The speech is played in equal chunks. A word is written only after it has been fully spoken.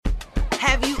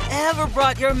Have you ever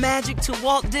brought your magic to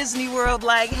Walt Disney World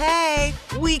like, hey,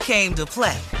 we came to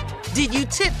play? Did you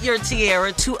tip your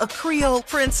tiara to a Creole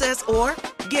princess or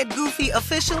get goofy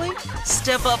officially?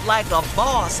 Step up like a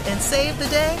boss and save the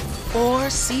day? Or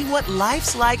see what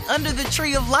life's like under the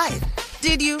tree of life?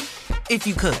 Did you? If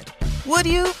you could. Would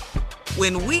you?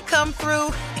 When we come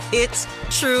through, it's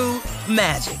true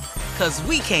magic. 'Cause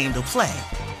we came to play.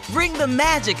 Bring the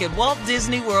magic at Walt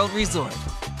Disney World Resort.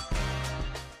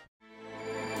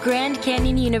 Grand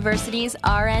Canyon University's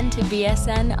RN to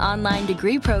BSN online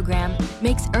degree program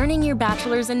makes earning your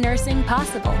bachelor's in nursing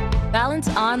possible. Balance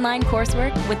online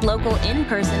coursework with local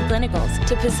in-person clinicals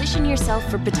to position yourself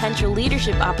for potential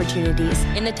leadership opportunities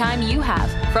in the time you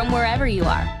have from wherever you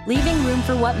are, leaving room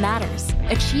for what matters.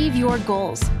 Achieve your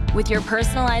goals with your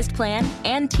personalized plan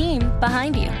and team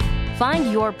behind you.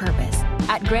 Find your purpose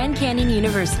at Grand Canyon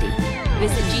University.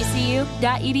 Visit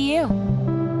gcu.edu.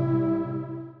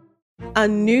 A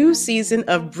new season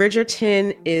of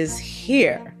Bridgerton is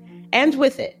here. And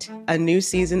with it, a new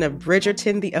season of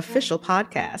Bridgerton, the official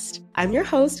podcast. I'm your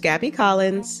host, Gabby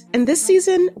Collins, and this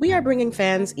season, we are bringing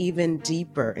fans even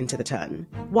deeper into the ton.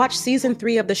 Watch season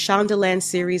 3 of the Shondaland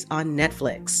series on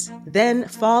Netflix. Then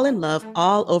fall in love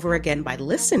all over again by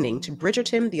listening to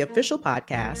Bridgerton, the official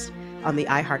podcast, on the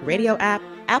iHeartRadio app,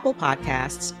 Apple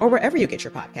Podcasts, or wherever you get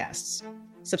your podcasts.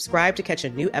 Subscribe to catch a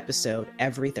new episode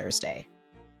every Thursday.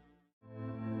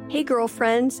 Hey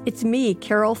girlfriends, it's me,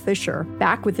 Carol Fisher,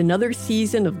 back with another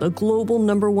season of the global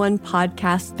 #1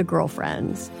 podcast, The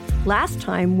Girlfriends. Last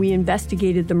time, we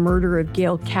investigated the murder of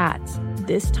Gail Katz.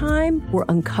 This time, we're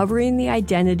uncovering the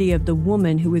identity of the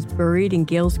woman who was buried in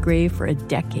Gail's grave for a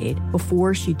decade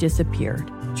before she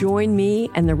disappeared. Join me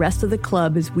and the rest of the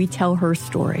club as we tell her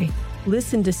story.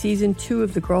 Listen to Season 2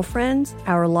 of The Girlfriends,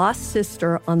 Our Lost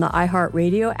Sister on the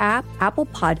iHeartRadio app, Apple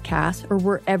Podcasts, or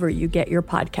wherever you get your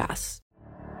podcasts.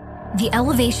 The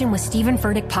Elevation with Stephen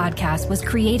Furtick podcast was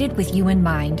created with you in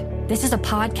mind. This is a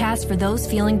podcast for those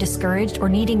feeling discouraged or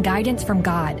needing guidance from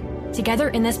God. Together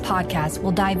in this podcast,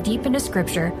 we'll dive deep into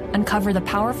scripture, uncover the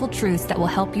powerful truths that will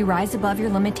help you rise above your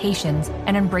limitations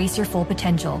and embrace your full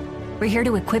potential. We're here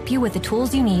to equip you with the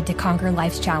tools you need to conquer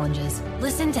life's challenges.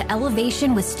 Listen to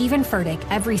Elevation with Stephen Furtick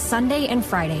every Sunday and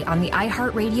Friday on the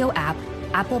iHeartRadio app,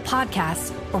 Apple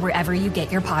Podcasts, or wherever you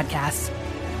get your podcasts.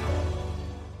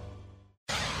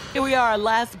 Here we are, our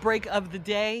last break of the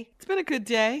day. It's been a good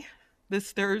day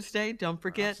this Thursday. Don't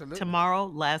forget, tomorrow,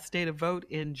 last day to vote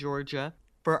in Georgia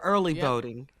for early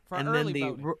voting. And then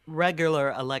the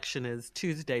regular election is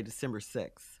Tuesday, December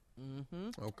 6th. Mm-hmm.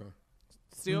 Okay.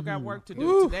 Still got work to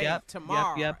do today,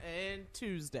 tomorrow, and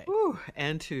Tuesday.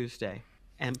 And Tuesday.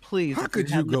 And please, how could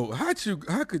you go? How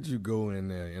could you go in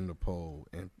there in the poll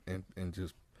and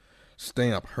just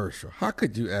stamp Herschel? How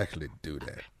could you actually do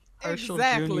that?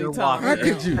 Exactly, Tom. How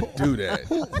could you do that?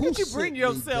 How could you bring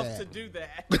yourself to do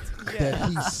that? That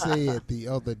he said the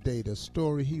other day, the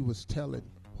story he was telling.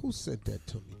 Who sent that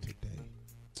to me today?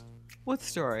 What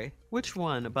story? Which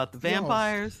one? About the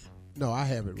vampires? No, I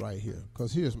have it right here,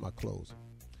 because here's my closing.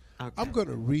 Okay. I'm going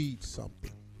to read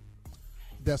something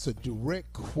that's a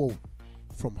direct quote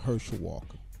from Herschel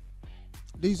Walker.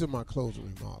 These are my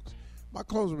closing remarks. My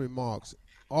closing remarks,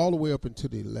 all the way up into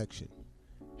the election,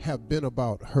 have been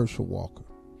about Herschel Walker,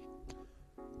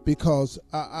 because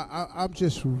I'm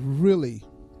just really,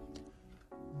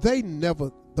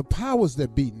 the powers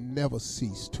that be never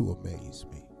cease to amaze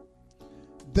me.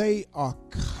 They are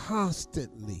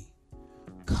constantly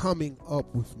coming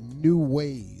up with new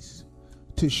ways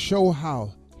to show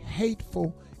how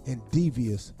hateful and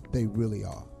devious they really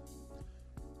are.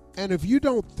 And if you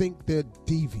don't think they're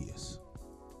devious,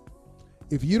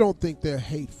 if you don't think they're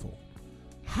hateful,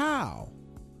 how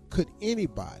could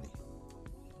anybody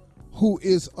who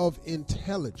is of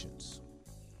intelligence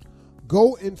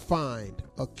go and find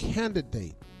a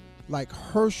candidate like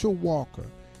Herschel Walker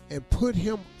and put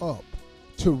him up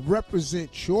to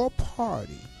represent your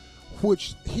party,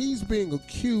 which he's being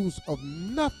accused of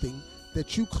nothing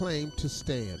that you claim to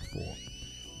stand for?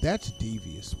 That's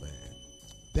devious, man.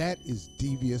 That is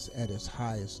devious at its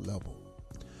highest level.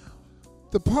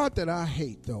 The part that I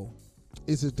hate, though,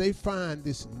 is that they find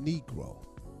this Negro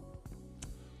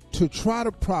to try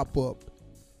to prop up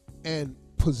and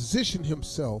position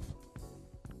himself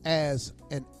as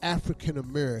an African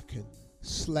American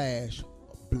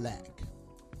 / black.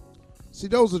 See,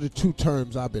 those are the two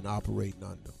terms I've been operating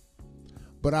under.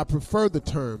 But I prefer the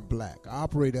term black. I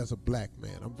operate as a black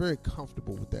man. I'm very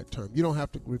comfortable with that term. You don't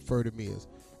have to refer to me as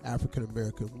African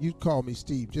American. When you call me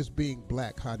Steve, just being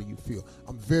black, how do you feel?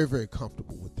 I'm very, very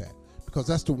comfortable with that, because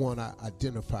that's the one I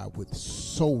identify with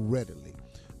so readily.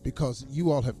 because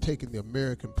you all have taken the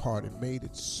American part and made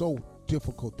it so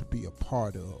difficult to be a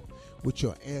part of with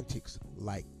your antics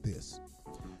like this.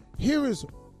 Here is,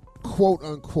 quote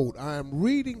unquote, I am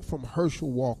reading from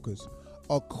Herschel Walker's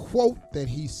a quote that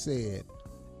he said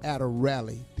at a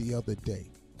rally the other day.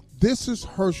 This is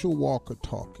Herschel Walker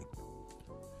talking.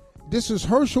 This is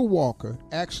Herschel Walker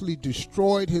actually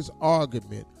destroyed his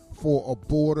argument for a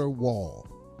border wall.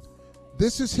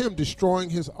 This is him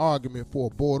destroying his argument for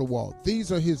a border wall.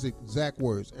 These are his exact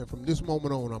words, and from this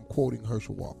moment on, I'm quoting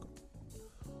Herschel Walker.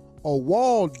 A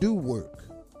wall do work.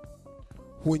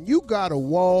 When you got a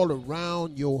wall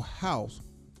around your house,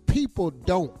 people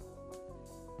don't.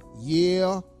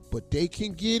 Yeah, but they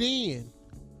can get in.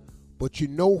 But you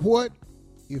know what?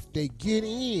 If they get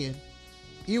in,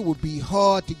 it would be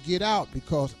hard to get out,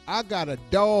 because I got a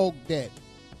dog that,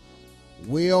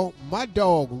 well, my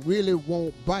dog really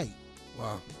won't bite.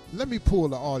 Wow. Let me pull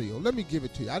the audio. Let me give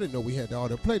it to you. I didn't know we had the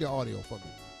audio. Play the audio for me.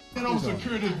 And I'm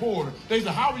secure this border. They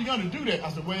said, how are you going to do that?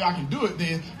 I said, well, I can do it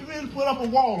then. You mean put up a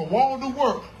wall. A wall do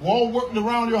work. Wall working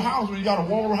around your house. When you got a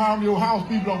wall around your house,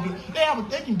 people don't do it.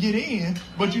 They can get in,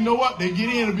 but you know what? They get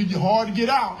in, it'll be hard to get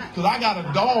out. Because I got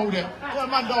a dog that, well,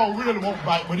 my dog really won't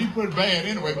bite, but he pretty bad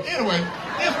anyway. But anyway,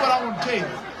 this is what I want to tell you.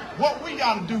 What we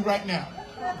got to do right now.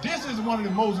 This is one of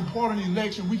the most important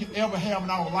elections we could ever have in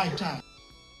our lifetime.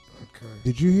 Okay.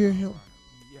 Did you hear him?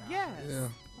 Yes. Yeah.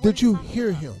 Did you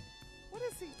hear him? What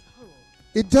is he?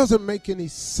 It doesn't make any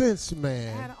sense,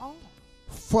 man, At all.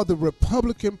 for the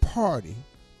Republican Party,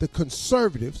 the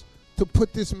conservatives, to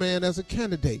put this man as a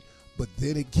candidate. But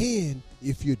then again,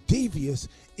 if you're devious,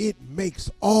 it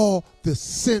makes all the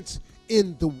sense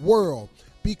in the world,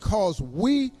 because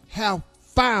we have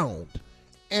found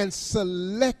and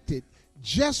selected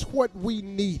just what we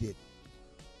needed.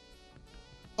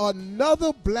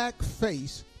 Another black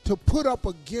face to put up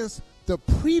against the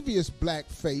previous black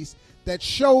face that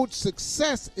showed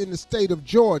success in the state of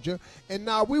Georgia, and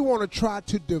now we want to try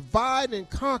to divide and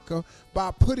conquer by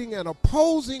putting an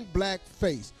opposing black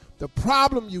face. The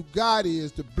problem you got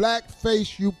is the black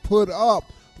face you put up,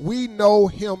 we know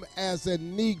him as a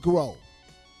Negro.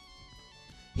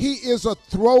 He is a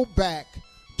throwback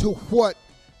to what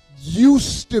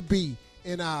used to be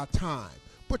in our time.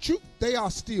 But they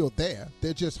are still there.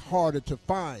 They're just harder to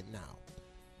find now,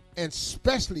 and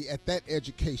especially at that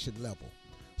education level.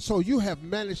 So you have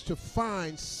managed to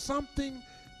find something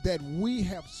that we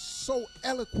have so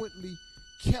eloquently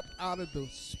kept out of the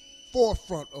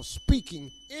forefront of speaking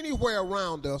anywhere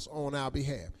around us on our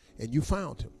behalf. And you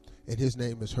found him, and his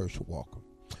name is Herschel Walker.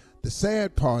 The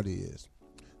sad part is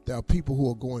there are people who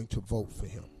are going to vote for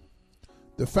him.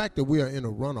 The fact that we are in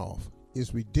a runoff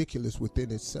is ridiculous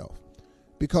within itself.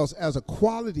 Because as a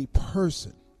quality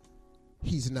person,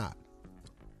 he's not.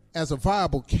 As a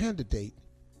viable candidate,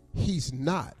 he's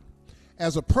not.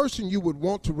 As a person you would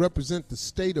want to represent the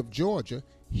state of Georgia,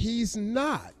 he's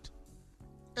not.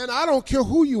 And I don't care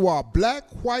who you are, black,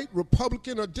 white,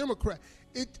 Republican, or Democrat.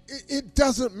 It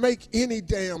doesn't make any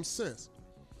damn sense.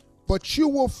 But you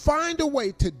will find a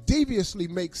way to deviously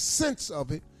make sense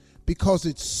of it because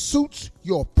it suits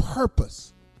your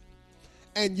purpose.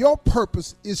 And your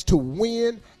purpose is to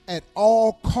win at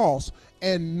all costs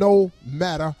and no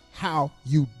matter how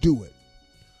you do it.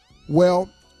 Well,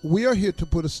 we are here to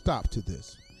put a stop to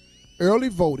this. Early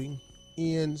voting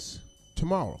ends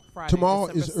tomorrow. Friday, tomorrow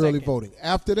December is early 2nd. voting.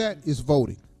 After that is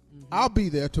voting. I'll be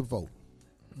there to vote.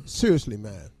 Seriously,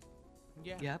 man.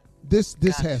 Yeah. Yep. This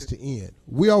has to end.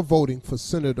 We are voting for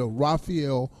Senator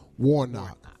Raphael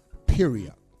Warnock,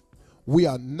 period. We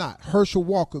are not. Herschel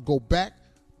Walker, go back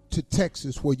to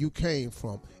Texas where you came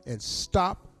from and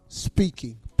stop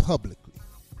speaking publicly.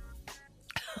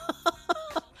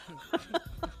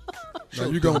 Now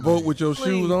you gonna vote with your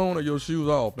shoes on or your shoes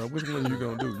off? Now which one you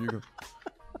gonna do?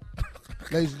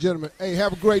 Ladies and gentlemen, hey,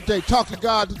 have a great day. Talk to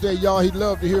God today, y'all. He'd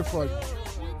love to hear from you.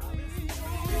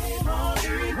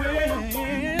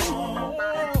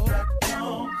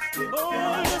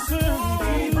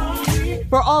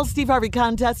 For all Steve Harvey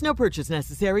contests, no purchase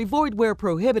necessary, void where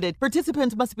prohibited.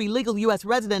 Participants must be legal U.S.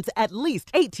 residents at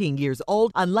least 18 years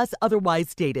old unless otherwise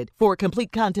stated. For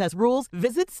complete contest rules,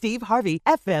 visit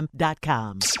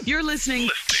SteveHarveyFM.com. You're listening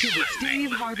to the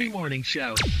Steve Harvey Morning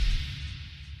Show.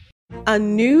 A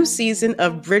new season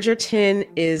of Bridgerton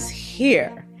is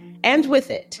here. And with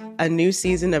it, a new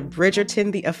season of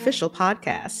Bridgerton, the official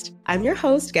podcast. I'm your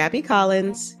host, Gabby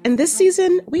Collins, and this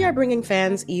season, we are bringing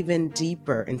fans even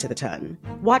deeper into the ton.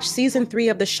 Watch season 3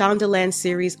 of the Shondaland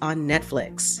series on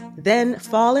Netflix. Then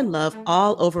fall in love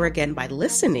all over again by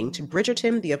listening to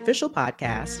Bridgerton, the official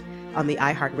podcast, on the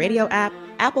iHeartRadio app,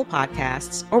 Apple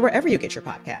Podcasts, or wherever you get your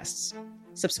podcasts.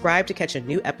 Subscribe to catch a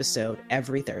new episode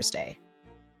every Thursday.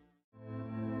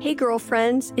 Hey,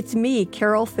 girlfriends, it's me,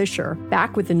 Carol Fisher,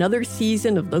 back with another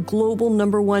season of the global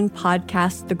 #1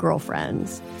 podcast, The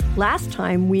Girlfriends. Last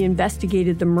time, we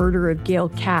investigated the murder of Gail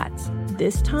Katz.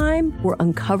 This time, we're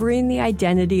uncovering the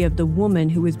identity of the woman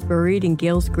who was buried in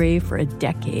Gail's grave for a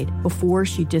decade before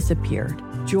she disappeared.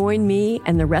 Join me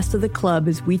and the rest of the club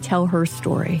as we tell her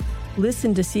story.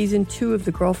 Listen to Season 2 of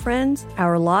The Girlfriends,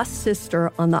 Our Lost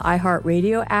Sister on the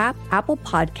iHeartRadio app, Apple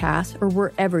Podcasts, or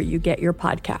wherever you get your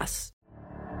podcasts.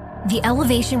 The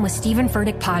Elevation with Stephen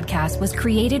Furtick podcast was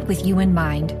created with you in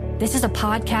mind. This is a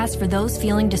podcast for those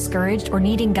feeling discouraged or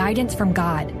needing guidance from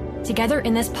God. Together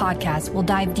in this podcast, we'll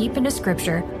dive deep into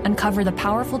Scripture, uncover the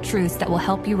powerful truths that will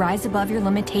help you rise above your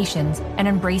limitations and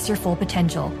embrace your full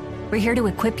potential. We're here to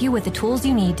equip you with the tools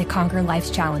you need to conquer life's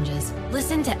challenges.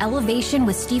 Listen to Elevation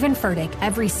with Stephen Furtick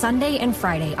every Sunday and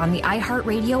Friday on the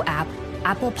iHeartRadio app,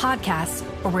 Apple Podcasts,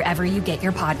 or wherever you get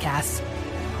your podcasts.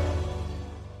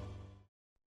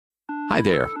 Hi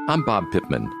there, I'm Bob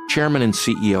Pittman, Chairman and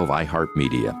CEO of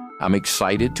iHeartMedia. I'm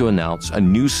excited to announce a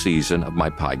new season of my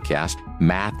podcast,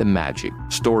 Math and Magic,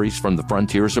 Stories from the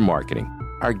Frontiers of Marketing.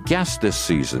 Our guests this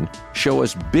season show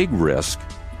us big risk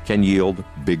can yield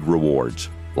big rewards,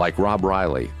 like Rob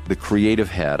Riley, the creative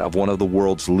head of one of the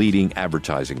world's leading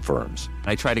advertising firms.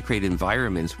 I try to create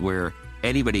environments where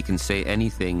anybody can say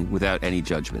anything without any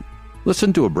judgment.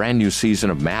 Listen to a brand new season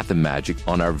of Math and Magic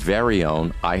on our very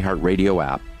own iHeartRadio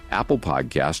app, Apple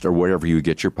Podcast, or wherever you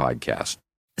get your podcast.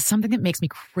 Something that makes me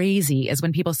crazy is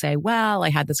when people say, well, I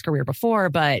had this career before,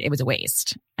 but it was a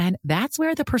waste. And that's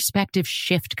where the perspective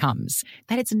shift comes,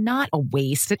 that it's not a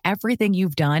waste, that everything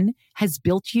you've done has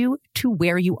built you to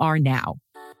where you are now.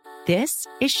 This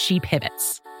is She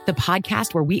Pivots, the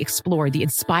podcast where we explore the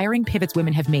inspiring pivots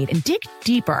women have made and dig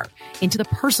deeper into the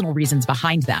personal reasons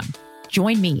behind them.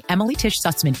 Join me, Emily Tish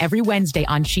Sussman, every Wednesday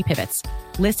on She Pivots.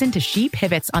 Listen to She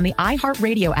Pivots on the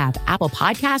iHeartRadio app, Apple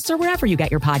Podcasts, or wherever you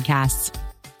get your podcasts.